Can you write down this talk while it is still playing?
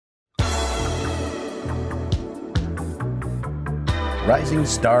Rising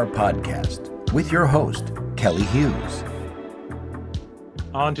Star Podcast with your host, Kelly Hughes.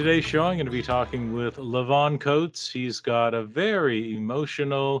 On today's show, I'm going to be talking with Levon Coates. He's got a very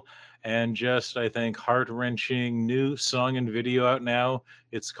emotional and just, I think, heart-wrenching new song and video out now.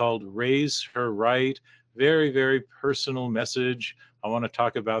 It's called Raise Her Right. Very, very personal message. I want to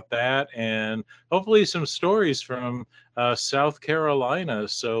talk about that and hopefully some stories from South Carolina.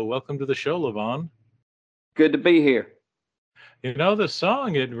 So welcome to the show, Levon. Good to be here. You know, the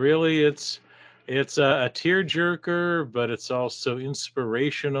song, it's a tearjerker, but it's also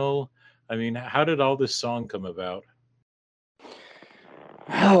inspirational. I mean, how did all this song come about?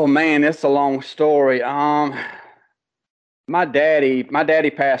 Oh man, it's a long story. My daddy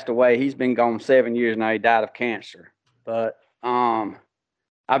passed away. He's been gone 7 years now. He died of cancer. But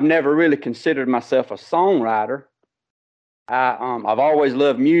I've never really considered myself a songwriter. I've always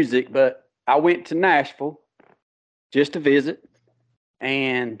loved music, but I went to Nashville just to visit.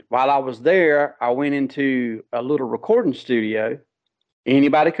 And while I was there, I went into a little recording studio.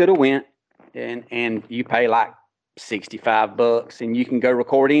 Anybody could have went, and you pay like $65 and you can go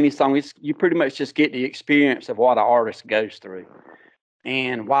record any song. You pretty much just get the experience of what an artist goes through.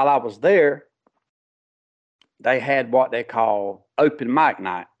 And while I was there, they had what they call open mic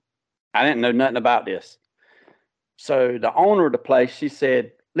night. I didn't know nothing about this. So the owner of the place, she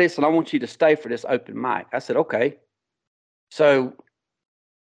said, "Listen, I want you to stay for this open mic." I said, "Okay." So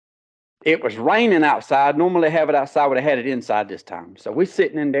it was raining outside. Normally they have it outside, but they had it inside this time. So we're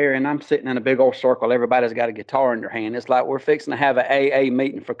sitting in there, and I'm sitting in a big old circle. Everybody's got a guitar in their hand. It's like we're fixing to have an AA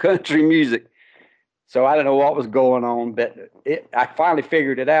meeting for country music. So I don't know what was going on, but I finally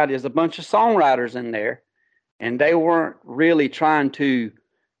figured it out. There's a bunch of songwriters in there, and they weren't really trying to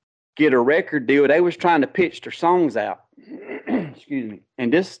get a record deal. They was trying to pitch their songs out. Excuse me.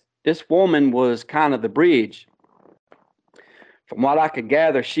 And this woman was kind of the bridge. From what I could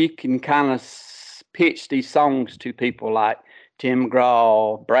gather, she can kind of pitch these songs to people like Tim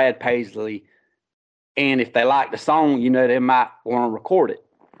McGraw, Brad Paisley. And if they like the song, they might want to record it.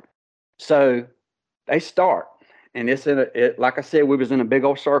 So they start. And like I said, we was in a big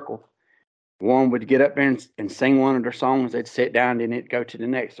old circle. One would get up there and sing one of their songs. They'd sit down, and it'd go to the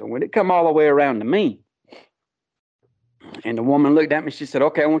next one. When it come all the way around to me, and the woman looked at me, she said,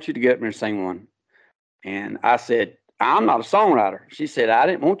 "Okay, I want you to get up there and sing one." And I said, "I'm not a songwriter." She said, "I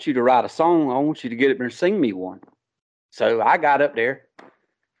didn't want you to write a song. I want you to get up there and sing me one." So I got up there,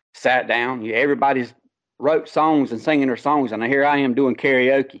 sat down. Everybody's wrote songs and singing their songs, and here I am doing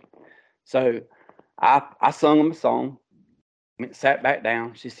karaoke. So I sung them a song, sat back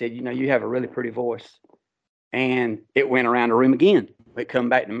down. She said, "You have a really pretty voice." And it went around the room again. It come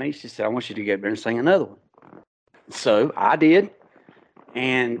back to me. She said, "I want you to get up there and sing another one." So I did.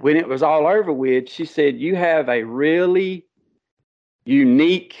 And when it was all over with, she said, "You have a really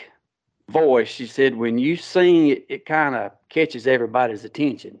unique voice." She said, "When you sing, it kind of catches everybody's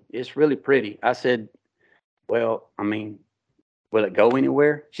attention. It's really pretty." I said, "Well, will it go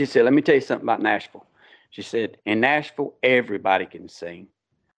anywhere?" She said, "Let me tell you something about Nashville." She said, "In Nashville, everybody can sing."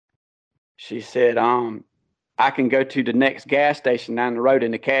 She said, "I can go to the next gas station down the road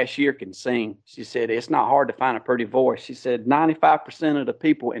and the cashier can sing." She said, "It's not hard to find a pretty voice." She said, 95% of the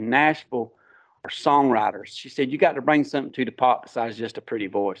people in Nashville are songwriters. She said, "You got to bring something to the pot besides just a pretty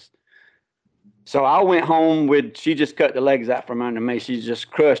voice." So I went home she just cut the legs out from under me. She just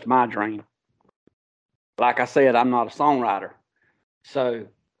crushed my dream. Like I said, I'm not a songwriter. So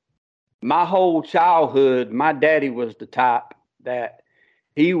my whole childhood, my daddy was the type that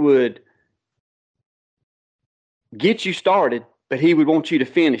he would get you started, but he would want you to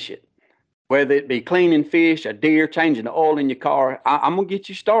finish it. Whether it be cleaning fish, a deer, changing the oil in your car, I'm going to get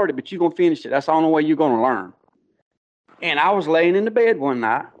you started, but you're going to finish it. That's the only way you're going to learn. And I was laying in the bed one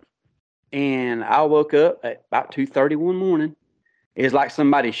night, and I woke up at about 2:30 one morning. It was like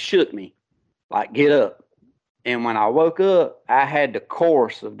somebody shook me, like, "Get up." And when I woke up, I had the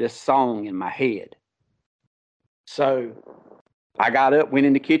chorus of this song in my head. So I got up, went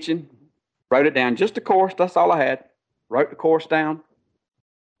in the kitchen, wrote it down, just the chorus. That's all I had. Wrote the chorus down.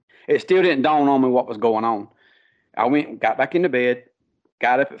 It still didn't dawn on me what was going on. I went and got back into bed,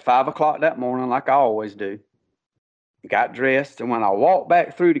 got up at 5 o'clock that morning like I always do, got dressed, and when I walked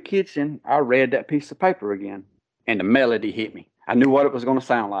back through the kitchen, I read that piece of paper again, and the melody hit me. I knew what it was going to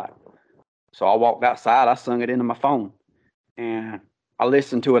sound like. So I walked outside, I sung it into my phone, and I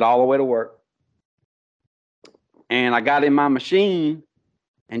listened to it all the way to work. And I got in my machine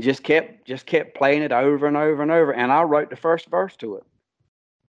and just kept playing it over and over and over. And I wrote the first verse to it.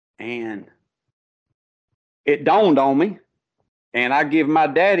 And it dawned on me. And I give my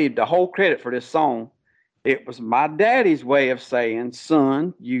daddy the whole credit for this song. It was my daddy's way of saying,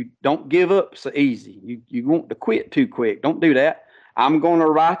 son, you don't give up so easy. You want to quit too quick. Don't do that. I'm going to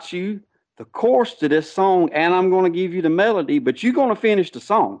write you the chorus to this song, and I'm going to give you the melody, but you're going to finish the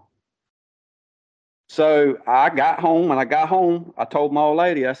song. So I got home, I told my old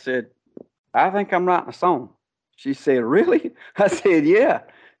lady, I said, I think I'm writing a song. She said, really? I said, yeah.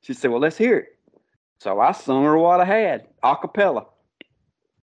 She said, well, let's hear it. So I sung her what I had, a cappella.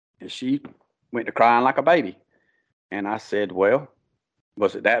 And she went to crying like a baby. And I said, well,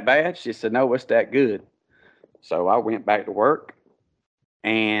 was it that bad? She said, no, it's that good. So I went back to work.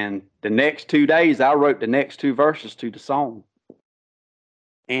 And the next 2 days, I wrote the next 2 verses to the song.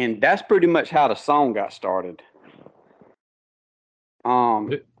 And that's pretty much how the song got started. So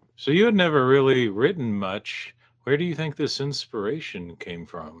you had never really written much. Where do you think this inspiration came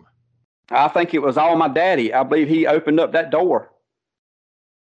from? I think it was all my daddy. I believe he opened up that door.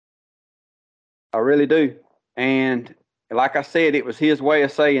 I really do. And like I said, it was his way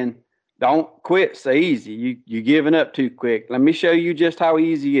of saying, don't quit so easy. You're giving up too quick. Let me show you just how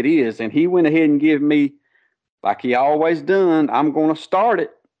easy it is. And he went ahead and gave me, like he always done, I'm going to start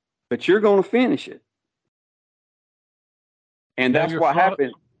it, but you're going to finish it. And Now, that's what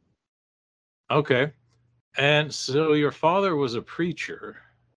happened. Okay. And so your father was a preacher.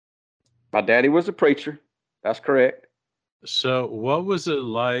 My daddy was a preacher. That's correct. So what was it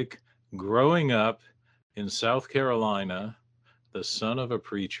like growing up in South Carolina, the son of a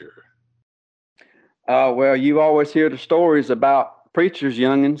preacher? Well, you always hear the stories about preachers'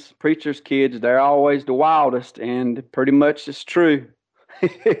 youngins, preachers' kids. They're always the wildest, and pretty much it's true.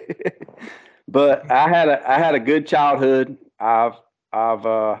 But I had a good childhood. I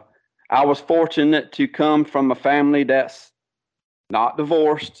was fortunate to come from a family that's not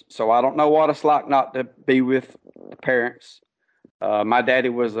divorced, so I don't know what it's like not to be with parents. My daddy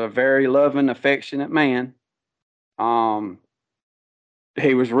was a very loving, affectionate man.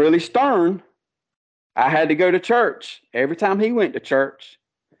 He was really stern. I had to go to church every time he went to church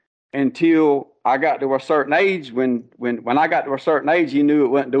until I got to a certain age. When I got to a certain age, he knew it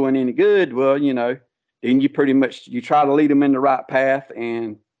wasn't doing any good. Well, then you try to lead them in the right path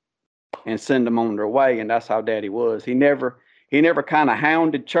and send them on their way. And that's how Daddy was. He never kind of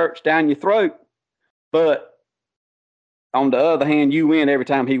hounded church down your throat, but on the other hand, you win every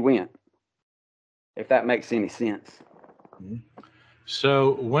time he went, if that makes any sense.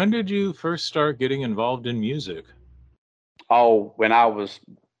 So when did you first start getting involved in music? Oh, when I was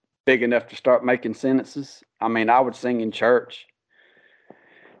big enough to start making sentences. I mean, I would sing in church.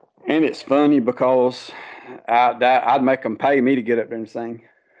 And it's funny because I'd make them pay me to get up there and sing.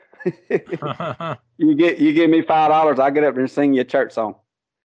 You give me $5, I get up there and sing you a church song.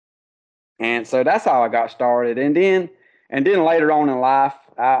 And so that's how I got started. And then later on in life,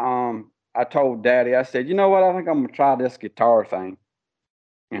 I told Daddy, I said, you know what, I think I'm gonna try this guitar thing.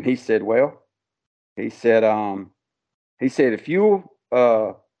 And he said, well, he said, if you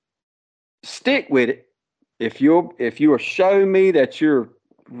stick with it, if you'll show me that you're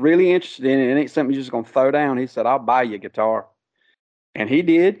really interested in it, it ain't something you're just gonna throw down. He said, I'll buy you a guitar. And he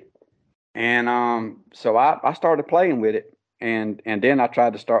did. And so I started playing with it. And then I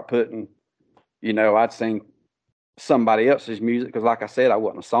tried to start putting, I'd sing somebody else's music because, like I said, I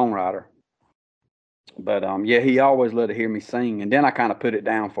wasn't a songwriter. But yeah, he always loved to hear me sing. And then I kind of put it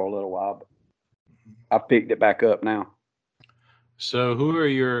down for a little while, but I picked it back up now. So who are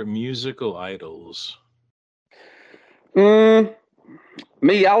your musical idols? Me,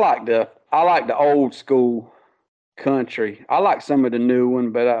 I like the old school country. I like some of the new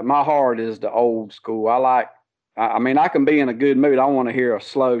one, but my heart is the old school. I mean, I can be in a good mood. I want to hear a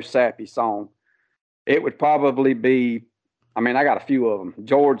slow, sappy song. It would probably be, I got a few of them.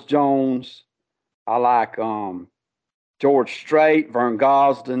 George Jones. I like George Strait, Vern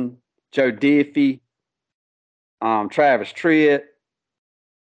Gosdin, Joe Diffie, Travis Tritt.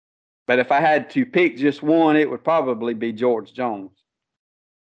 But if I had to pick just one, it would probably be George Jones.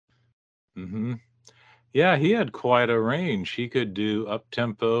 Mm-hmm. Yeah, he had quite a range. He could do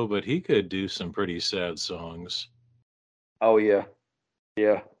up-tempo, but he could do some pretty sad songs. Oh, yeah.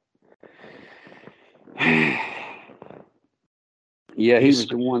 Yeah. Yeah, he was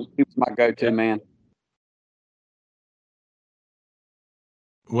the one. He was my go-to man.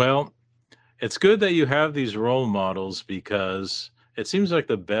 Well, it's good that you have these role models because it seems like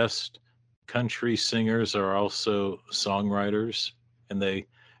the best country singers are also songwriters, and they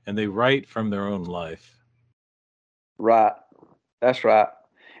write from their own life. Right. That's right.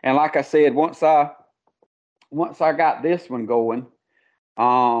 And like I said, once I got this one going,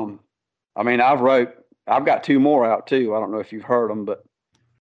 I've got 2 more out too. I don't know if you've heard them, but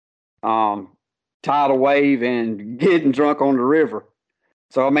Tidal Wave and Getting Drunk on the River.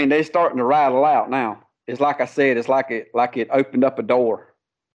 So I mean, they're starting to rattle out now. It's like I said, it's like it opened up a door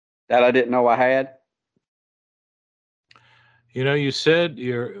that I didn't know I had. You know, you said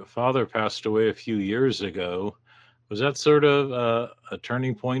your father passed away a few years ago. Was that sort of a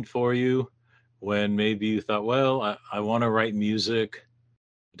turning point for you when maybe you thought, well, I want to write music?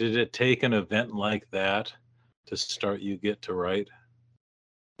 Did it take an event like that to start you get to write?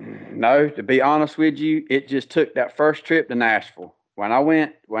 No, to be honest with you, it just took that first trip to Nashville. When I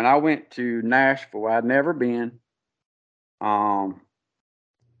went to Nashville, I'd never been. Um,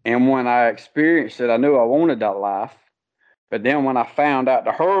 and when I experienced it, I knew I wanted that life. But then when I found out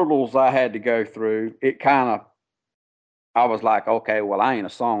the hurdles I had to go through, I was like, okay, well, I ain't a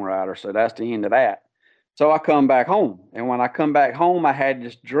songwriter, so that's the end of that. So I come back home. And when I come back home, I had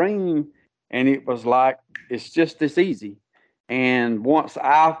this dream, and it was like, it's just this easy. And once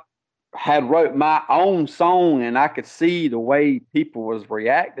I had wrote my own song and I could see the way people was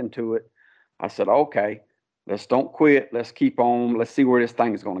reacting to it, I said, okay, let's don't quit. Let's keep on. Let's see where this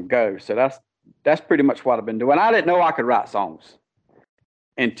thing's going to go. So that's pretty much what I've been doing. I didn't know I could write songs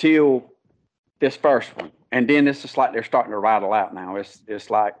until this first one. And then it's just like they're starting to rattle out now. It's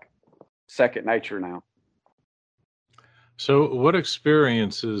like second nature now. So, what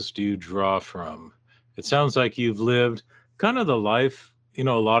experiences do you draw from? It sounds like you've lived kind of the life, a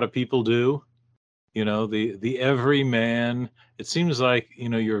lot of people do, the everyman. It seems like,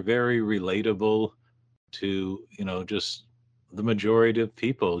 you're very relatable to, just the majority of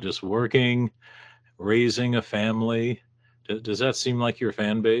people just working, raising a family. Does that seem like your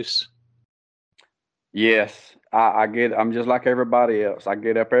fan base? Yes, I'm just like everybody else. I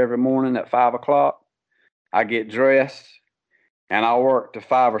get up every morning at 5 o'clock. I get dressed and I work to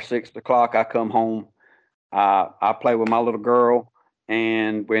 5 or 6 o'clock. I come home. I play with my little girl.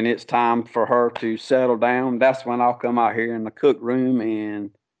 And when it's time for her to settle down, that's when I'll come out here in the cook room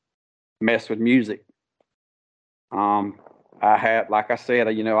and mess with music. I have, like I said,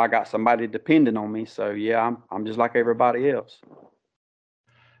 I got somebody depending on me. So yeah, I'm just like everybody else.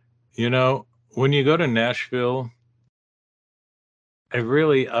 When you go to Nashville, it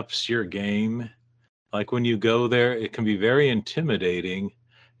really ups your game. Like when you go there, it can be very intimidating.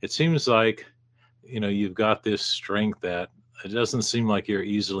 It seems like, you've got this strength that it doesn't seem like you're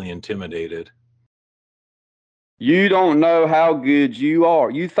easily intimidated. You don't know how good you are.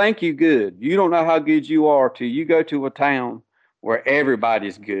 You think you're good. You don't know how good you are till you go to a town where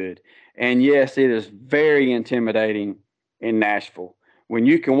everybody's good. And yes, it is very intimidating in Nashville. When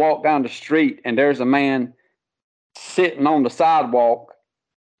you can walk down the street and there's a man sitting on the sidewalk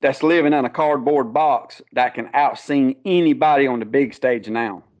that's living in a cardboard box that can outsing anybody on the big stage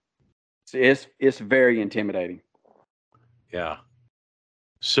now. It's very intimidating. Yeah.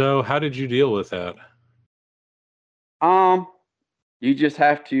 So how did you deal with that? You just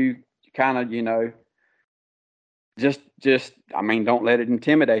have to kind of, just I mean, don't let it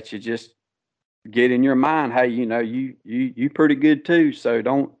intimidate you. Just get in your mind, hey, you pretty good too. So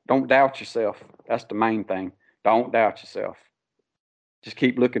don't doubt yourself. That's the main thing. Don't doubt yourself. Just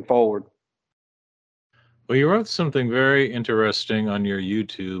keep looking forward. Well, you wrote something very interesting on your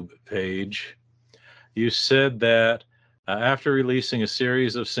YouTube page. You said that after releasing a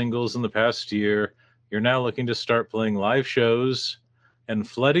series of singles in the past year, you're now looking to start playing live shows and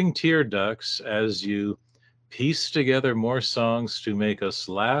flooding tear ducts as you piece together more songs to make us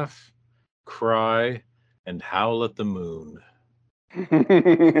laugh, cry, and howl at the moon.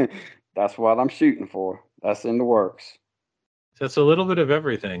 That's what I'm shooting for. That's in the works. That's a little bit of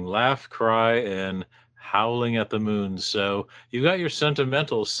everything: laugh, cry, and howling at the moon. So you got your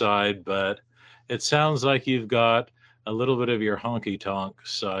sentimental side, but it sounds like you've got a little bit of your honky tonk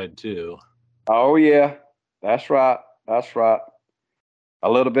side too. Oh yeah, that's right. That's right. A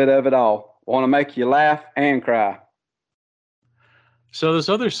little bit of it all. Want to make you laugh and cry. So this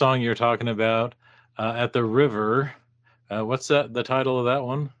other song you're talking about, at the river, what's that? The title of that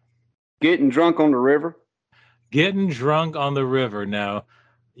one? Getting Drunk on the River. Getting Drunk on the River. Now,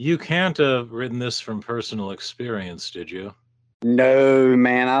 you can't have written this from personal experience, did you? No,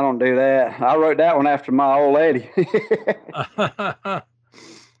 man, I don't do that. I wrote that one after my old lady.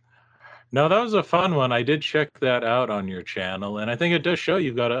 No, that was a fun one. I did check that out on your channel, and I think it does show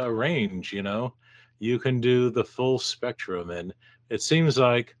you've got a range, You can do the full spectrum, and it seems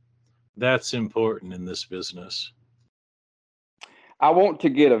like that's important in this business. I want to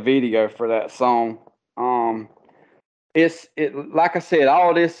get a video for that song. It like I said,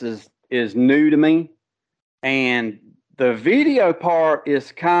 all this is new to me, and the video part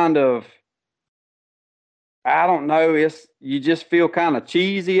is kind of I don't know. You just feel kind of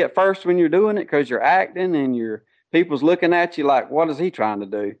cheesy at first when you're doing it because you're acting and people's looking at you like, what is he trying to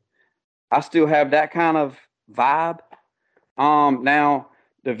do? I still have that kind of vibe. Now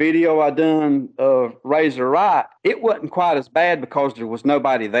the video I done of Razor Right, it wasn't quite as bad because there was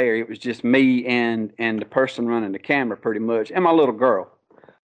nobody there. It was just me and the person running the camera pretty much, and my little girl.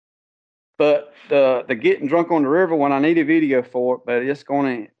 But the getting drunk on the river when I need a video for it, but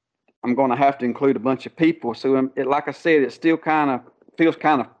I'm gonna have to include a bunch of people. So like I said, it still kind of feels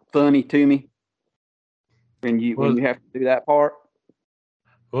kind of funny to me when you have to do that part.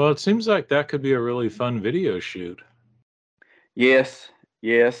 Well, it seems like that could be a really fun video shoot. Yes,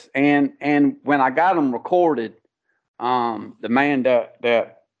 yes, and when I got them recorded, the man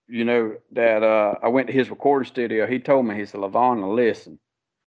that I went to his recording studio, he told me, he said, "Levon, listen,"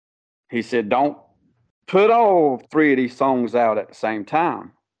 he said, "don't put all three of these songs out at the same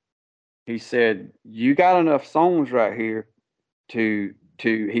time." He said, "You got enough songs right here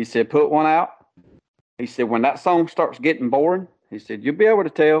he said, put one out." He said, "When that song starts getting boring," he said, "you'll be able to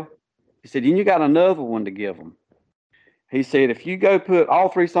tell." He said, "Then you got another one to give them." He said, "If you go put all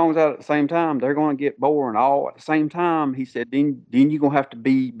three songs out at the same time, they're going to get boring all at the same time." He said, then you're going to have to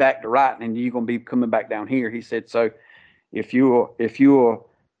be back to writing and you're going to be coming back down here." He said, "So if you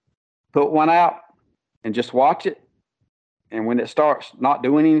put one out and just watch it, and when it starts not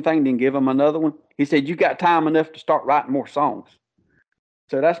doing anything, then give them another one." He said, "You got time enough to start writing more songs."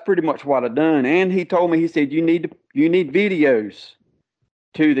 So that's pretty much what I've done. And he told me, he said, you need videos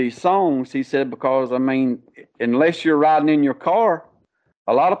to these songs. He said, because I mean, unless you're riding in your car,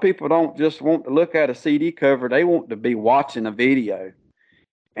 a lot of people don't just want to look at a CD cover. They want to be watching a video.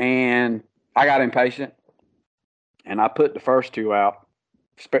 And I got impatient and I put the first two out.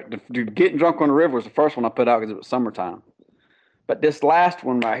 Getting Drunk on the River was the first one I put out because it was summertime. But this last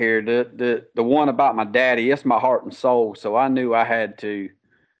one right here, the one about my daddy, it's my heart and soul. So I knew I had to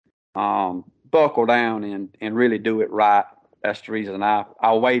buckle down and really do it right. That's the reason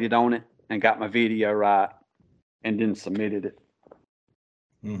I waited on it and got my video right and then submitted it.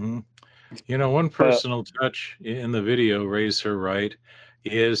 Mm-hmm. One personal touch in the video, Raise Her Right,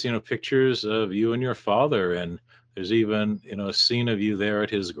 is, pictures of you and your father. And there's even, a scene of you there at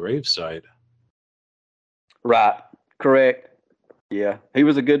his gravesite. Right. Correct. Yeah. He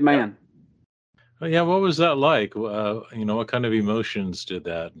was a good man. Yeah. What was that like? What kind of emotions did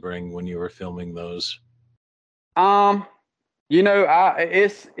that bring when you were filming those?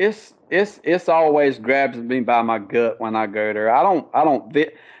 It's always grabs me by my gut when I go there. I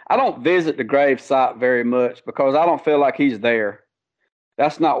don't visit the grave site very much because I don't feel like he's there.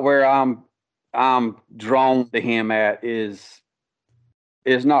 That's not where I'm drawn to him at is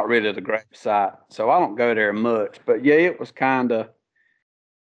not really the grave site. So I don't go there much. But yeah, it was kind of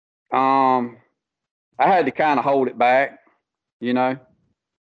I had to kind of hold it back, try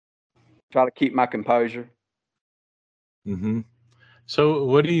to keep my composure. Mm-hmm. So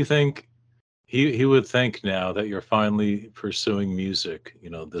what do you think he would think now that you're finally pursuing music,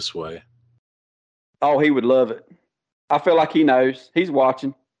 this way? Oh, he would love it. I feel like he knows. He's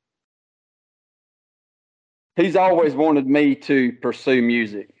watching. He's always wanted me to pursue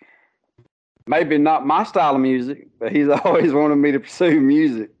music. Maybe not my style of music, but he's always wanted me to pursue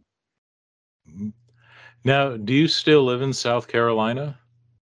music. Mm-hmm. Now, do you still live in South Carolina?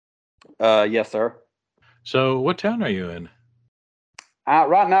 Yes, sir. So what town are you in?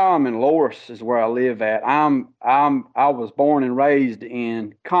 Right now I'm in Loris is where I live at. I was born and raised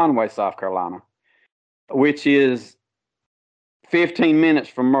in Conway, South Carolina, which is 15 minutes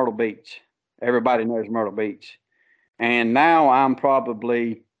from Myrtle Beach. Everybody knows Myrtle Beach. And now I'm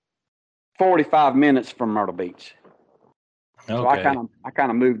probably 45 minutes from Myrtle Beach. Okay. So I kind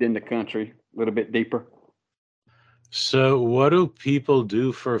of moved in the country a little bit deeper. So what do people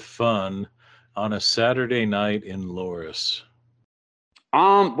do for fun on a Saturday night in Loris?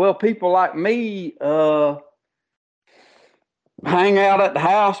 Well, people like me hang out at the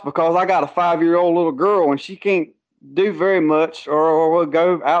house because I got a 5-year-old little girl and she can't do very much, or we'll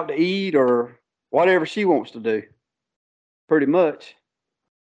go out to eat or whatever she wants to do, pretty much,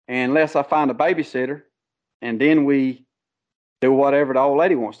 unless I find a babysitter, and then we do whatever the old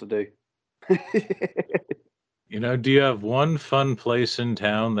lady wants to do. Do you have one fun place in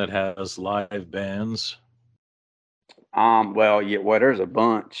town that has live bands? Well, there's a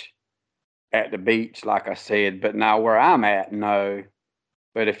bunch at the beach, like I said, but now where I'm at, no.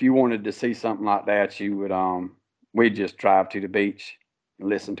 But if you wanted to see something like that, you would we'd just drive to the beach and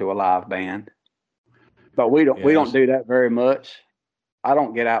listen to a live band. But we don't do that very much. I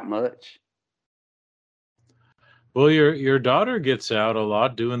don't get out much. Well, your daughter gets out a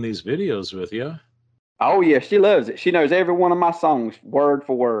lot doing these videos with you. Oh yeah, she loves it. She knows every one of my songs word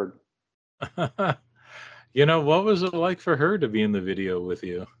for word. What was it like for her to be in the video with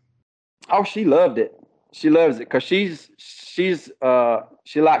you? Oh, she loved it. She loves it because she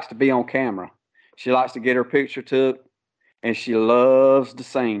likes to be on camera. She likes to get her picture took, and she loves to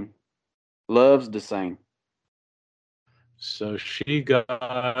sing. Loves to sing. So she got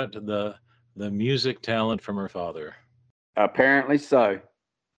the music talent from her father. Apparently so.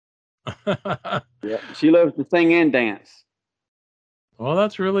 Yeah, she loves to sing and dance. Well,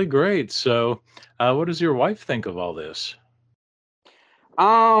 that's really great. So, what does your wife think of all this?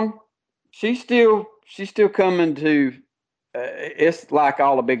 Um, she's still coming to. It's like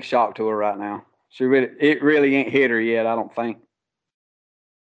all a big shock to her right now. It really ain't hit her yet. I don't think.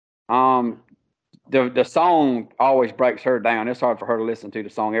 Um, the song always breaks her down. It's hard for her to listen to the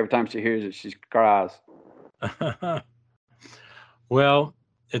song. Every time she hears it, she cries. Well,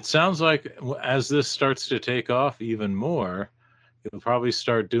 it sounds like as this starts to take off even more, you'll probably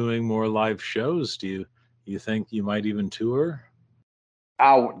start doing more live shows. Do you think you might even tour?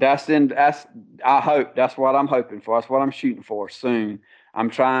 I hope that's what I'm hoping for. That's what I'm shooting for soon. I'm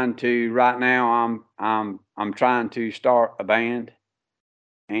trying to right now. I'm trying to start a band,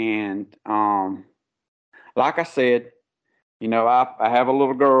 and like I said, I have a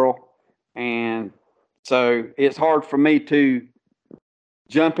little girl, and so it's hard for me to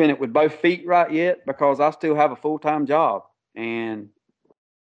jump in it with both feet right yet because I still have a full-time job. And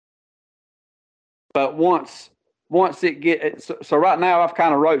but once it get so right now I've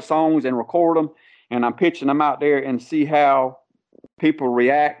kind of wrote songs and record them, and I'm pitching them out there and see how people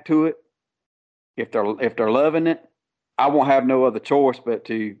react to it. If they're loving it, I won't have no other choice but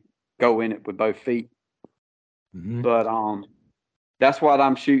to go in it with both feet. Hmm. But that's what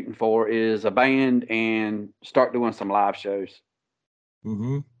I'm shooting for is a band and start doing some live shows.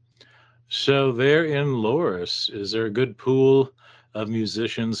 Hmm. So there in Loris, is there a good pool of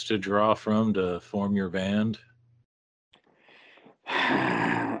musicians to draw from to form your band?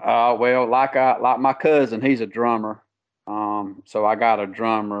 Well, like my cousin, he's a drummer. So I got a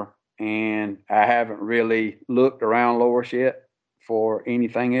drummer, and I haven't really looked around Loris yet for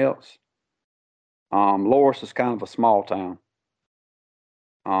anything else. Loris is kind of a small town.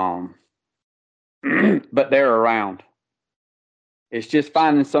 Um, but they're around. It's just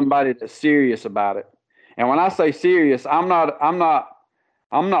finding somebody that's serious about it. And when I say serious, I'm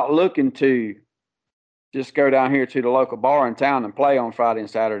not looking to just go down here to the local bar in town and play on Friday and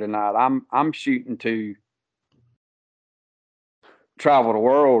Saturday night. I'm shooting to travel the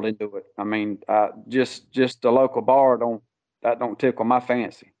world and do it. I mean, just the local bar don't tickle my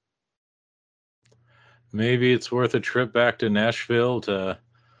fancy. Maybe it's worth a trip back to Nashville to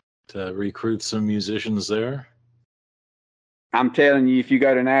recruit some musicians there. I'm telling you, if you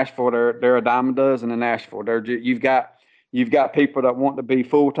go to Nashville, they're a dime a dozen in Nashville. You've got people that want to be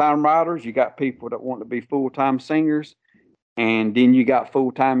full time writers. You got people that want to be full time singers, and then you got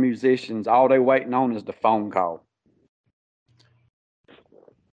full time musicians. All they waiting on is the phone call.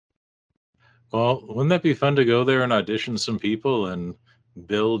 Well, wouldn't that be fun to go there and audition some people and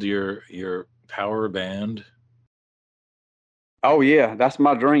build your power band? Oh yeah, that's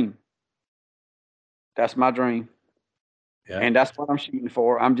my dream. That's my dream, Yeah. and that's what I'm shooting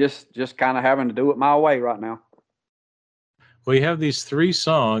for. I'm just kind of having to do it my way right now. Well, you have these three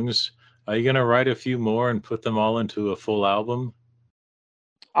songs. Are you gonna write a few more and put them all into a full album?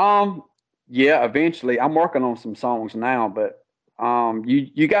 Um, yeah, eventually. I'm working on some songs now, but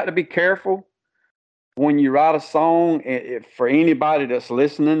you got to be careful when you write a song. If for anybody that's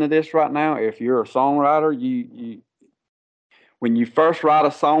listening to this right now, if you're a songwriter, you when you first write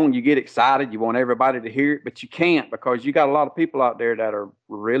a song, you get excited, you want everybody to hear it, but you can't because you got a lot of people out there that are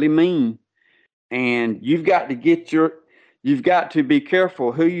really mean, and you've got to be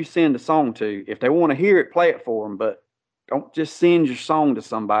careful who you send a song to. If they want to hear it, play it for them, but don't just send your song to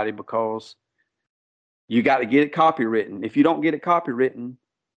somebody because you got to get it copywritten. If you don't get it copywritten,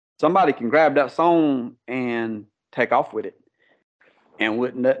 somebody can grab that song and take off with it. And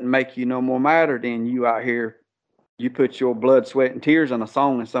wouldn't nothing make you no more madder than you out here, you put your blood, sweat, and tears on a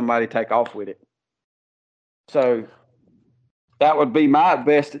song and somebody take off with it. So that would be my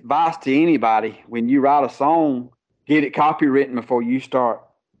best advice to anybody. When you write a song, get it copywritten before you start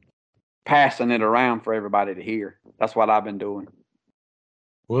passing it around for everybody to hear. That's what I've been doing.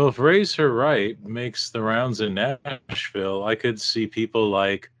 Well, if Raise Her Right makes the rounds in Nashville, I could see people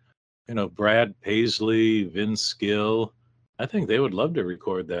like, Brad Paisley, Vince Gill. I think they would love to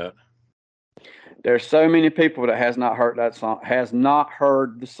record that. There's so many people that has not heard that song, has not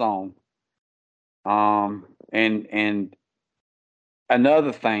heard the song. And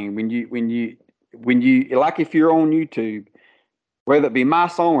another thing, when you when you, like, if you're on YouTube, whether it be my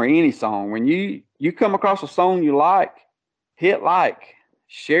song or any song, when you come across a song you like, hit like,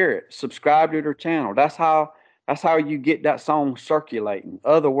 share it, subscribe to their channel. That's how you get that song circulating.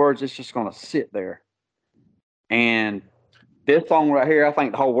 Other words, it's just going to sit there. And this song right here, I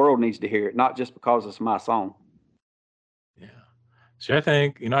think the whole world needs to hear it, not just because it's my song. Yeah. See, I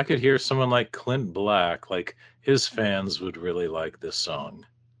think, I could hear someone like Clint Black, like his fans would really like this song.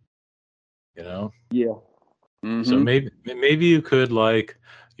 Yeah. Mm-hmm. So maybe you could, like,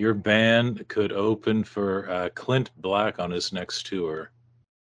 your band could open for Clint Black on his next tour.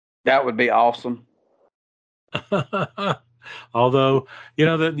 That would be awesome. Although,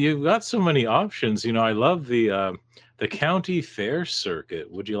 that you've got so many options. I love the county fair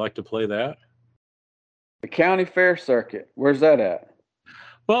circuit. Would you like to play that? The county fair circuit. Where's that at?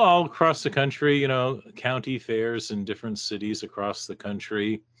 Well, all across the country, county fairs in different cities across the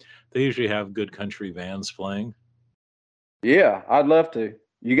country. They usually have good country bands playing. Yeah, I'd love to.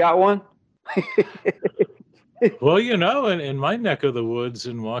 You got one? Well, in my neck of the woods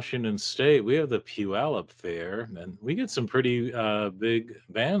in Washington State, we have the Puyallup Fair, and we get some pretty big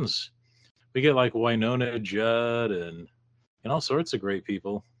bands. We get like Winona Judd and all sorts of great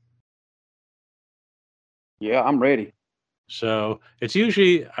people. Yeah, I'm ready. So it's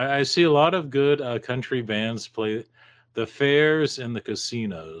usually, I see a lot of good country bands play the fairs and the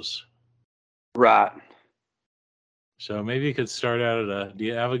casinos. Right. So maybe you could start out at do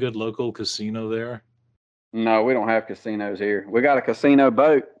you have a good local casino there? No, we don't have casinos here. We got a casino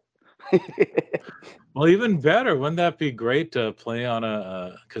boat. Well, even better. Wouldn't that be great to play on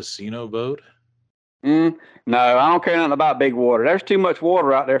a casino boat? No, I don't care nothing about big water. There's too much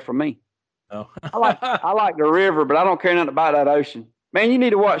water out there for me. Oh. I like the river, but I don't care nothing about that ocean. Man, you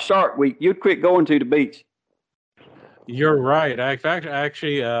need to watch Shark Week. You'd quit going to the beach. You're right.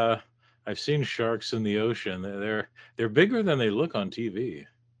 Actually, I've seen sharks in the ocean. They're bigger than they look on TV.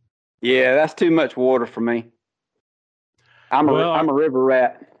 Yeah, that's too much water for me. I'm a river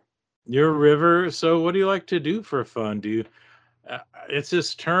rat. You're a river. So what do you like to do for fun? Do you? It's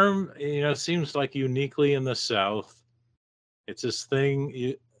this term, seems like uniquely in the South. It's this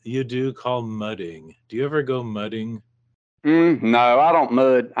thing you do called mudding. Do you ever go mudding? No, I don't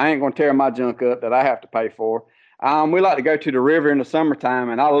mud. I ain't gonna tear my junk up that I have to pay for. We like to go to the river in the summertime,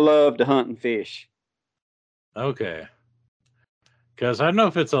 and I love to hunt and fish. Okay. Because I don't know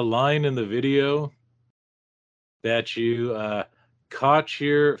if it's a line in the video that you caught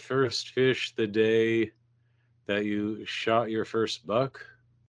your first fish the day that you shot your first buck.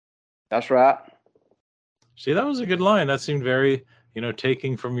 That's right. See, that was a good line. That seemed very,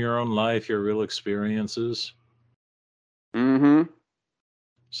 taking from your own life, your real experiences. Mm-hmm.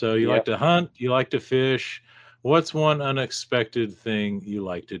 So you like to hunt, you like to fish. What's one unexpected thing you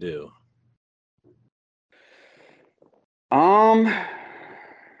like to do? I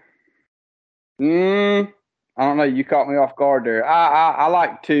don't know. You caught me off guard there. I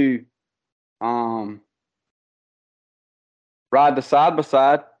like to ride the side by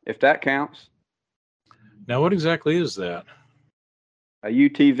side, if that counts. Now, what exactly is that? A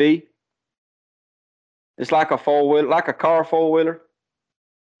UTV. It's like a four-wheeler, like a car four-wheeler.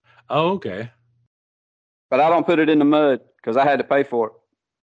 Oh, okay. But I don't put it in the mud because I had to pay for it.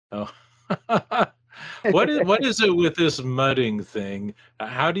 Oh. What is it with this mudding thing?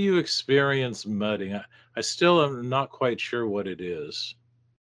 How do you experience mudding? I still am not quite sure what it is.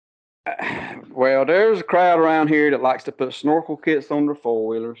 Well, there's a crowd around here that likes to put snorkel kits on their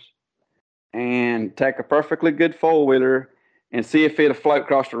four-wheelers and take a perfectly good four-wheeler and see if it'll float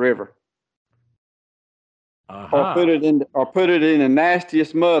across the river. Or put it in the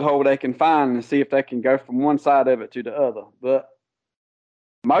nastiest mud hole they can find and see if they can go from one side of it to the other. But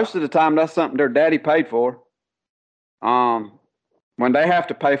most of the time, that's something their daddy paid for. When they have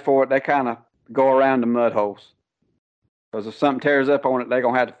to pay for it, they kind of go around the mud holes. Because if something tears up on it, they're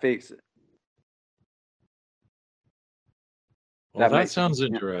going to have to fix it. Well, that sounds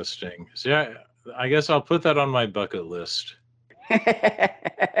interesting. See, I guess I'll put that on my bucket list.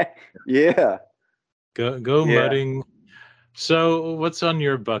 Yeah. Go mudding. So what's on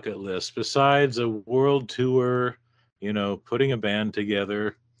your bucket list besides a world tour, putting a band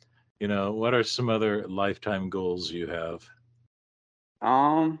together? What are some other lifetime goals you have?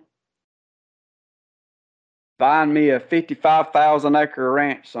 Find me a 55,000 acre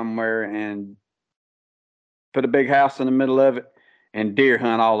ranch somewhere and put a big house in the middle of it and deer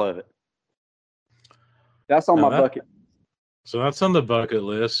hunt all of it. That's on my bucket. So that's on the bucket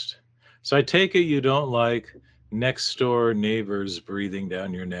list. So I take it you don't like next door neighbors breathing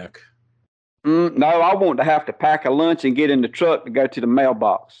down your neck. No, I want to have to pack a lunch and get in the truck to go to the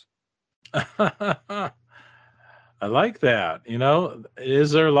mailbox. I like that.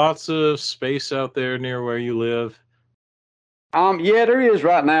 Is there lots of space out there near where you live? Yeah, there is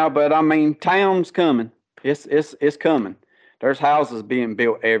right now, but I mean, town's coming. It's coming. There's houses being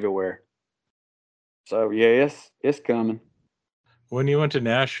built everywhere. So yeah, it's coming. When you went to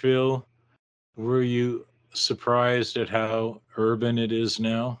Nashville, were you surprised at how urban it is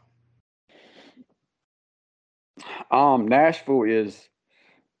now? Nashville is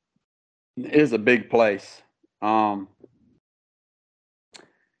a big place. Um,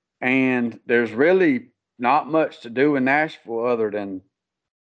 and there's really not much to do in Nashville other than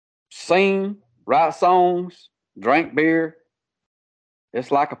sing, write songs, drink beer.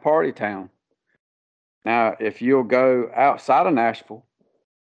 It's like a party town. Now, if you'll go outside of Nashville,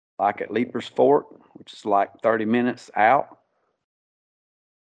 like at Leapers Fort, which is like 30 minutes out,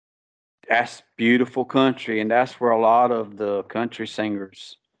 that's beautiful country, and that's where a lot of the country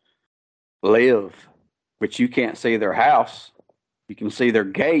singers live. But you can't see their house. You can see their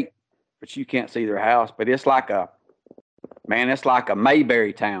gate, but you can't see their house. But it's like it's like a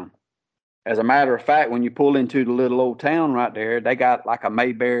Mayberry town. As a matter of fact, when you pull into the little old town right there, they got like a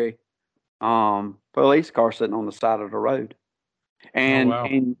Mayberry police car sitting on the side of the road. Oh, And wow.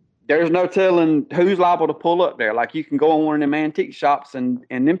 and there's no telling who's liable to pull up there. Like you can go in one of them antique shops and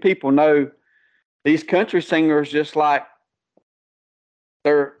then people know these country singers just like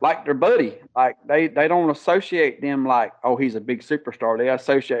they're like their buddy. Like they don't associate them like, oh, he's a big superstar. They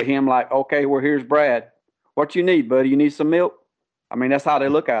associate him like, okay, well, here's Brad. What you need, buddy? You need some milk? I mean, that's how they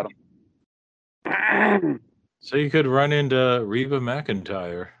look at him. So you could run into Reba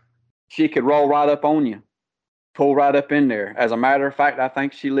McEntire. She could roll right up on you, pull right up in there. As a matter of fact, I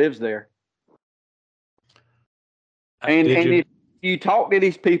think she lives there. And if you talk to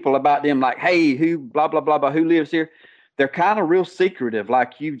these people about them, like, hey, who blah blah blah blah, who lives here, they're kind of real secretive.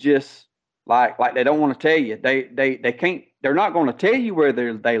 Like you just like they don't want to tell you. They can't. They're not going to tell you where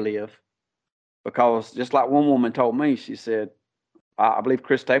they live because just like one woman told me, she said, I believe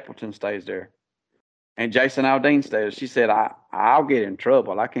Chris Stapleton stays there, and Jason Aldean stays. She said, I'll get in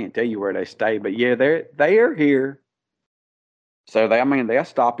trouble. I can't tell you where they stay, but yeah, they are here. So they'll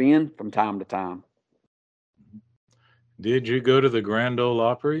stop in from time to time. Did you go to the Grand Ole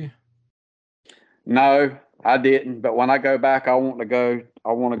Opry? No, I didn't. But when I go back, I want to go.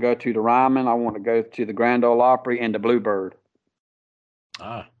 I want to go to the Ryman. I want to go to the Grand Ole Opry and the Bluebird.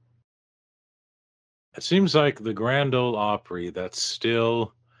 Ah, it seems like the Grand Ole Opry, that's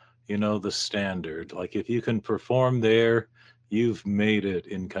still, the standard. Like if you can perform there, you've made it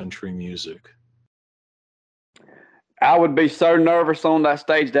in country music. I would be so nervous on that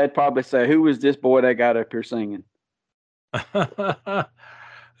stage. They'd probably say, "Who is this boy they got up here singing?"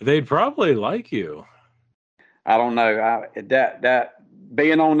 They'd probably like you. I don't know. That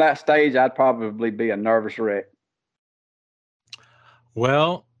being on that stage, I'd probably be a nervous wreck.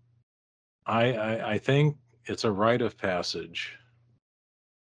 Well, I think it's a rite of passage.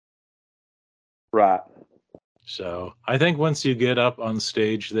 Right. So I think once you get up on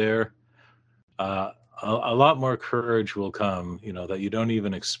stage there, a lot more courage will come, that you don't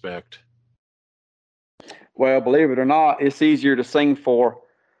even expect. Well, believe it or not, it's easier to sing for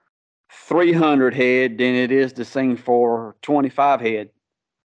 300 head than it is to sing for 25 head.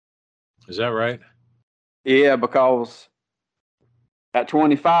 Is that right? Yeah, because at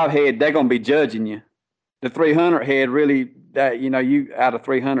 25 head, they're going to be judging you. The 300 head really, that you out of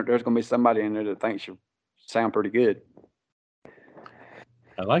 300, there's going to be somebody in there that thinks you sound pretty good.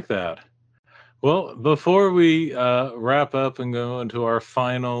 I like that. Well, before we wrap up and go into our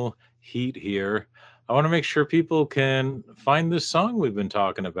final heat here, I want to make sure people can find this song we've been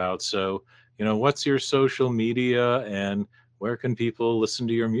talking about. So, what's your social media and where can people listen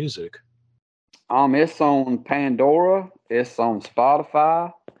to your music? It's on Pandora, it's on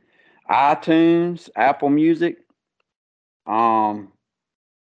Spotify, iTunes, Apple Music,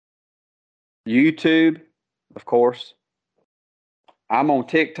 YouTube, of course. I'm on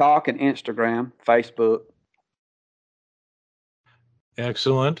TikTok and Instagram, Facebook.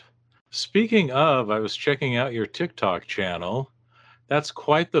 Excellent. Speaking of, I was checking out your TikTok channel. That's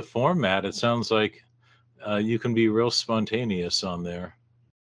quite the format. It sounds like you can be real spontaneous on there.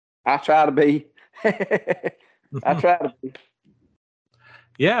 I try to be. I try to be.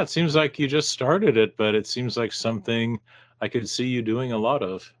 Yeah, it seems like you just started it, but it seems like something I could see you doing a lot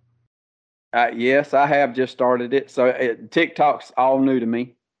of. Yes, I have just started it. So TikTok's all new to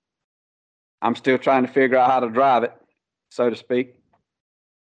me. I'm still trying to figure out how to drive it, so to speak.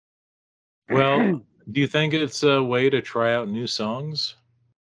 Well, do you think it's a way to try out new songs?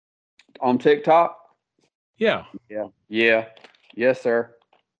 On TikTok? Yeah. Yeah. Yes, sir.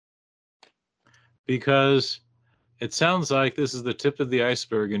 because it sounds like this is the tip of the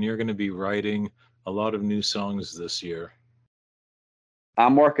iceberg and you're going to be writing a lot of new songs this year.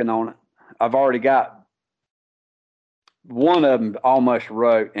 I'm working on it. I've already got one of them almost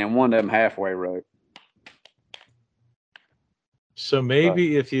wrote and one of them halfway wrote. So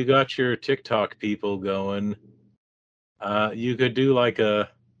maybe if you got your TikTok people going, you could do like a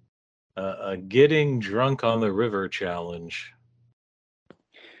getting drunk on the river challenge.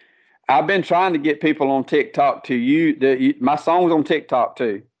 I've been trying to get people on TikTok to use my songs on TikTok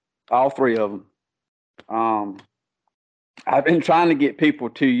too, all three of them. I've been trying to get people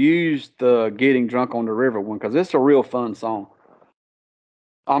to use the Getting Drunk on the River one because it's a real fun song.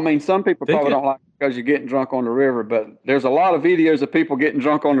 I mean, some people probably don't like it because you're getting drunk on the river, but there's a lot of videos of people getting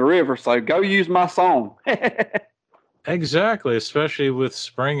drunk on the river, so go use my song. Exactly, especially with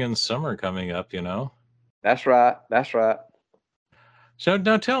spring and summer coming up, you know? That's right. That's right. So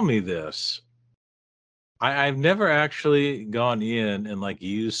now tell me this. I've never actually gone in and like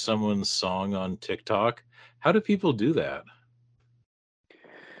used someone's song on TikTok. How do people do that?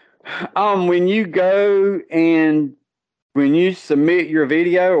 When you go and when you submit your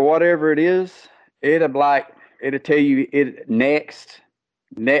video or whatever it is, it'll tell you it next.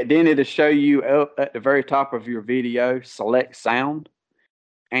 Then it'll show you up at the very top of your video, select sound,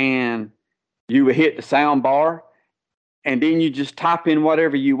 and you will hit the sound bar, and then you just type in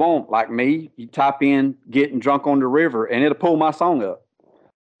whatever you want. Like me, you type in "Getting Drunk on the River," and it'll pull my song up.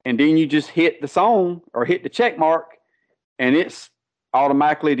 And then you just hit the song or hit the check mark, and it's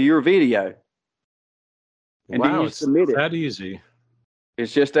automatically to your video. And then Wow, you it's submit it. that easy.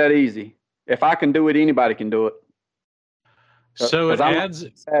 It's just that easy. If I can do it, anybody can do it. So it adds.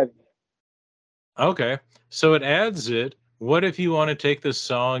 Okay, so it adds it. What if you want to take this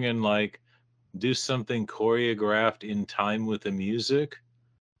song and like do something choreographed in time with the music?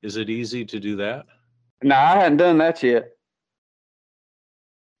 Is it easy to do that? No, I hadn't done that yet.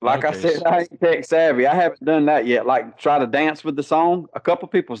 Like I said, I ain't tech savvy. I haven't done that yet. Like try to dance with the song. A couple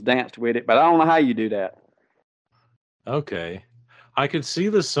people's danced with it, but I don't know how you do that. Okay. I could see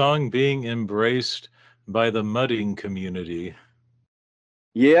the song being embraced by the mudding community.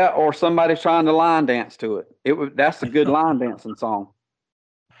 Yeah, or somebody trying to line dance to it. That's a good line dancing song.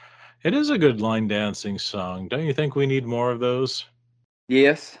 It is a good line dancing song. Don't you think we need more of those?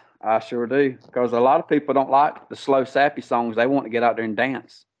 Yes, I sure do. Because a lot of people don't like the slow, sappy songs. They want to get out there and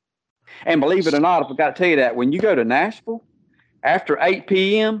dance. And believe it or not, I forgot to tell you that when you go to Nashville, after 8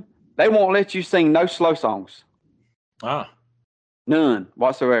 p.m., they won't let you sing no slow songs. Ah. None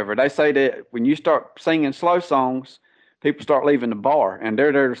whatsoever. They say that when you start singing slow songs, people start leaving the bar, and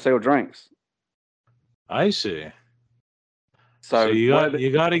they're there to sell drinks. I see. So you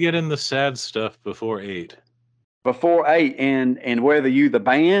got to get in the sad stuff before 8. Before 8, and whether you the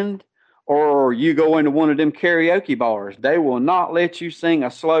band or you go into one of them karaoke bars, they will not let you sing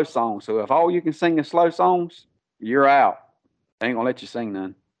a slow song. So if all you can sing is slow songs, you're out. They ain't gonna let you sing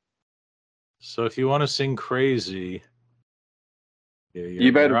none. So if you want to sing crazy,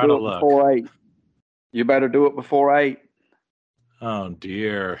 you better do it before 8. You better do it before 8. Oh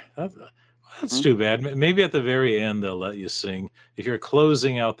dear, that's too bad. Maybe at the very end they'll let you sing. If you're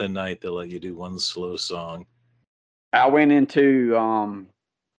closing out the night, they'll let you do one slow song. I went into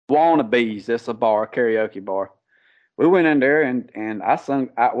Wannabes. That's a karaoke bar. We went in there and I sung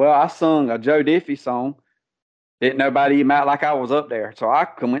a Joe Diffie song. Didn't nobody even act like I was up there. So I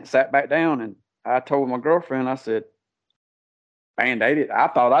went and sat back down, and I told my girlfriend, I said, man, I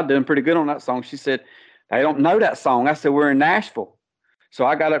thought I'd done pretty good on that song. She said, they don't know that song. I said, we're in Nashville. So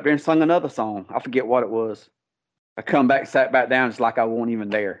I got up there and sung another song. I forget what it was. I come back, sat back down, just like I wasn't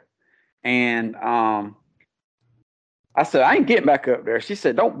even there. And I said, I ain't getting back up there. She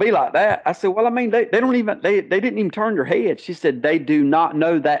said, don't be like that. I said, well, I mean, they didn't even turn their head. She said, they do not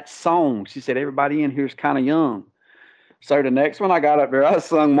know that song. She said, everybody in here is kind of young. So the next one I got up there, I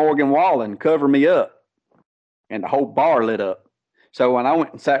sung Morgan Wallen, Cover Me Up. And the whole bar lit up. So when I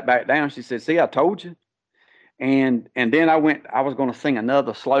went and sat back down, she said, see, I told you. And then I was going to sing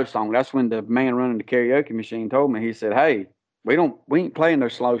another slow song. That's when the man running the karaoke machine told me, he said, hey, we ain't playing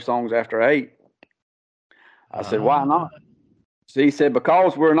those slow songs after 8. I said, why not? So he said,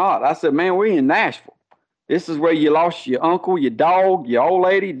 because we're not. I said, man, we in Nashville. This is where you lost your uncle, your dog, your old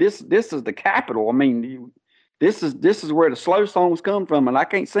lady. This is the capital. I mean, this is where the slow songs come from, and I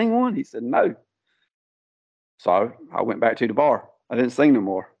can't sing one. He said, no. So I went back to the bar. I didn't sing no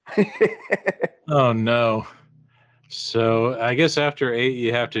more. Oh, no. So I guess after 8,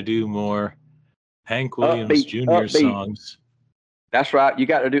 you have to do more Hank Williams Jr. songs. That's right. You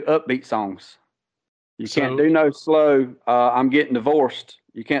got to do upbeat songs. You can't do no slow, I'm getting divorced.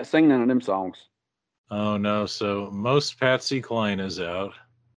 You can't sing none of them songs. Oh no, so most Patsy Cline is out.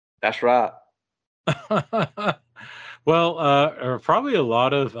 That's right. Well, or probably a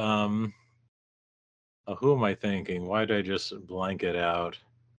lot of who am I thinking? Why did I just blank it out?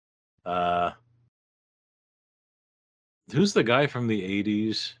 Uh who's the guy from the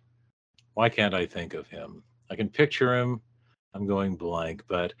 80s? Why can't I think of him? I can picture him. I'm going blank,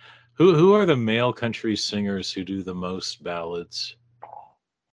 but who are the male country singers who do the most ballads?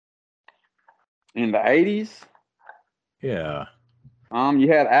 In the 80s, Yeah. you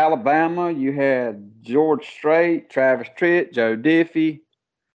had Alabama, you had George Strait, Travis Tritt, Joe Diffie,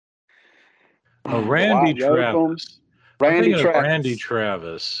 Oh, Dwight Randy Yoakam, Travis. I'm Randy thinking of Randy Travis.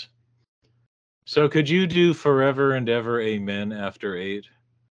 Travis. So could you do Forever and Ever Amen after 8?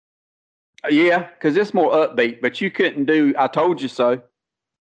 Yeah, because it's more upbeat, but you couldn't do I Told You So.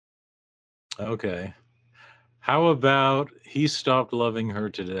 Okay. How about He Stopped Loving Her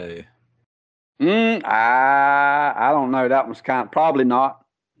Today? I don't know. That one's probably not.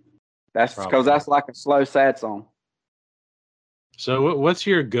 That's because Probably that's not. like a slow, sad song. So what's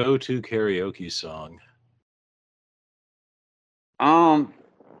your go-to karaoke song? Um,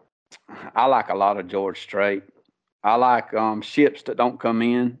 I like a lot of George Strait. I like Ships That Don't Come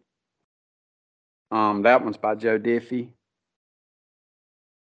In. That one's by Joe Diffie.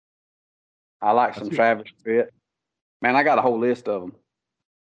 I like some That's Travis Tritt. Man, I got a whole list of them.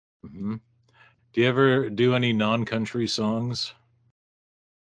 hmm Do you ever do any non-country songs?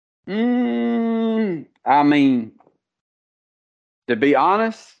 I mean, to be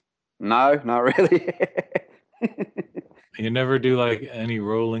honest, no, not really. You never do like any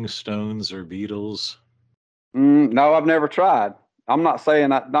Rolling Stones or Beatles? No, I've never tried. I'm not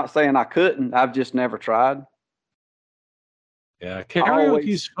saying I couldn't. I've just never tried. Yeah, I karaoke's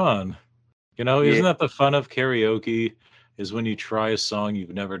always, fun. You know, yeah, isn't that the fun of karaoke is when you try a song you've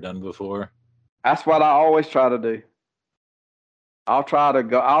never done before? that's what I always try to do. I'll try to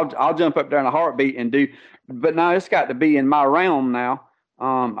go. I'll jump up there in a heartbeat and do. But now it's got to be in my realm now.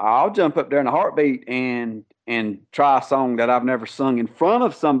 I'll jump up there in a heartbeat and try a song that I've never sung in front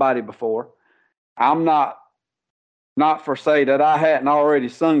of somebody before. I'm not for say that I hadn't already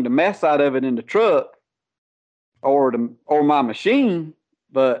sung the mess out of it in the truck or my machine,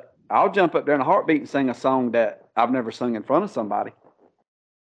 but I'll jump up there in a heartbeat and sing a song that I've never sung in front of somebody.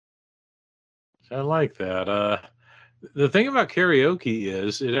 I like that. The thing about karaoke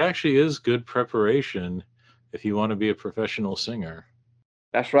is it actually is good preparation if you want to be a professional singer.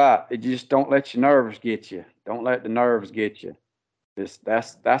 That's right. It just don't let your nerves get you. Don't let the nerves get you.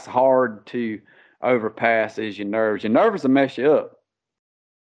 That's hard to overpass is your nerves. Your nerves will mess you up.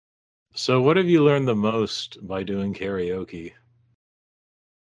 So, what have you learned the most by doing karaoke?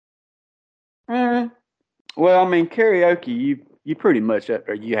 Eh, well, I mean, karaoke, you pretty much up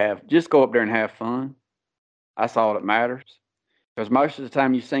there. You have just go up there and have fun. That's all that matters. Because most of the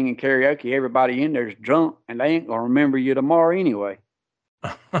time you sing in karaoke, everybody in there's drunk and they ain't gonna remember you tomorrow anyway.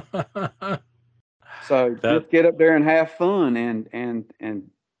 So That just get up there and have fun and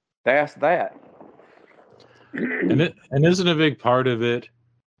that's that. and isn't a big part of it.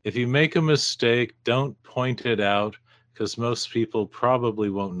 If you make a mistake, don't point it out because most people probably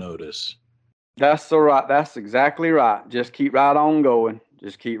won't notice. That's all right. That's exactly right. Just keep right on going.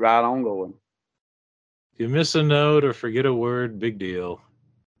 Just keep right on going. If you miss a note or forget a word, big deal.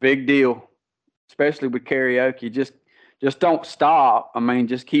 Big deal. Especially with karaoke. Just don't stop. I mean,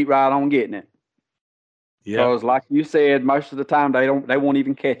 just keep right on getting it. Yep. Because like you said, most of the time they won't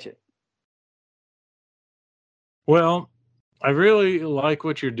even catch it. Well, I really like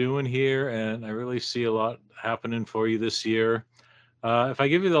what you're doing here, and I really see a lot happening for you this year. If I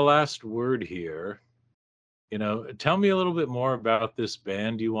give you the last word here, tell me a little bit more about this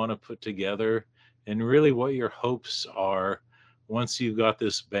band you want to put together and really what your hopes are once you've got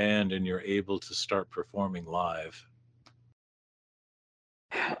this band and you're able to start performing live.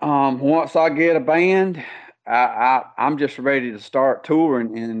 Once I get a band, I'm just ready to start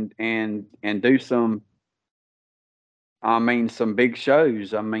touring and do some some big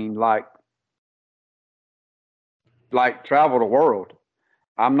shows. I mean like travel the world.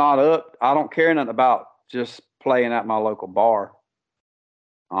 I don't care nothing about just playing at my local bar.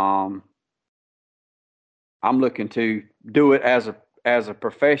 Um I'm looking to do it as a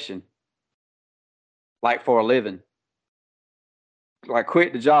profession, like for a living. Like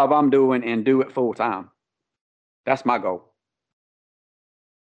quit the job I'm doing and do it full time. That's my goal.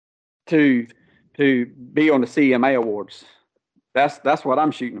 To to be on the CMA awards. That's what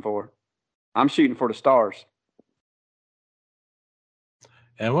I'm shooting for. I'm shooting for the stars.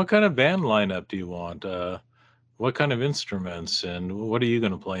 And what kind of band lineup do you want? What kind of instruments and what are you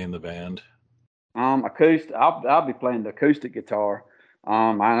going to play in the band? Acoustic. I'll be playing the acoustic guitar.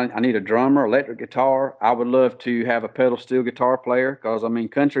 I need a drummer, electric guitar. I would love to have a pedal steel guitar player because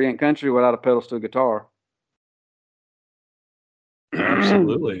country ain't country without a pedal steel guitar.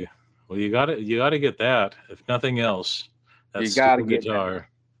 Absolutely. Well, you got to get that. If nothing else, that's You got to steel get guitar. that.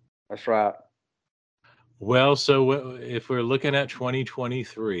 That's right. Well, so if we're looking at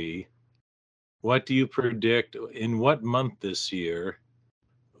 2023, what do you predict in what month this year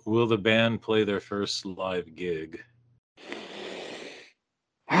will the band play their first live gig?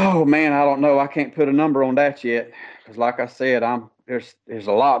 Oh man, I don't know. I can't put a number on that yet because, like I said, there's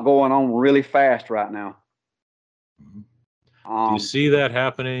a lot going on really fast right now. Do you see that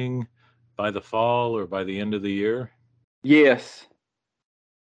happening by the fall or by the end of the year? Yes,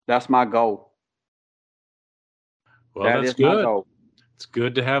 that's my goal. Well, that's good. It's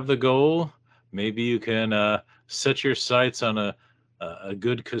good to have the goal. Maybe you can set your sights on a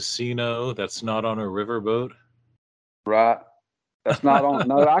good casino that's not on a riverboat. Right. That's not on.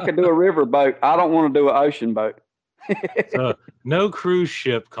 No, I could do a riverboat. I don't want to do an ocean boat. So no cruise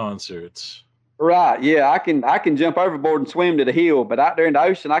ship concerts. Right. Yeah, I can jump overboard and swim to the hill, but out there in the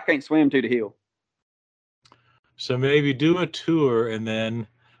ocean, I can't swim to the hill. So maybe do a tour, and then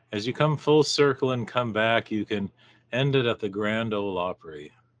as you come full circle and come back, you can end it at the Grand Ole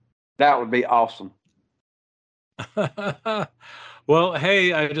Opry. That would be awesome. Well,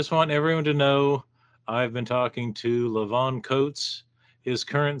 hey, I just want everyone to know I've been talking to Levon Coates. His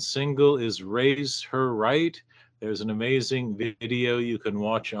current single is Raise Her Right. There's an amazing video you can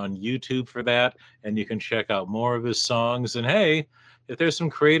watch on YouTube for that, and you can check out more of his songs. And hey, if there's some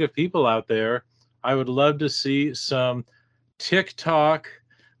creative people out there, I would love to see some TikTok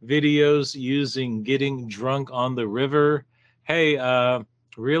videos using Getting Drunk on the River. Hey,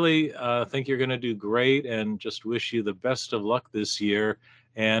 really think you're going to do great, and just wish you the best of luck this year.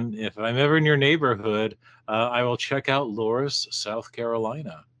 And if I'm ever in your neighborhood, I will check out Loris, South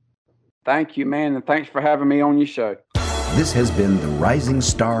Carolina. Thank you, man, and thanks for having me on your show. This has been the Rising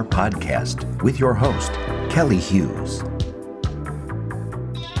Star Podcast with your host, Kelly Hughes.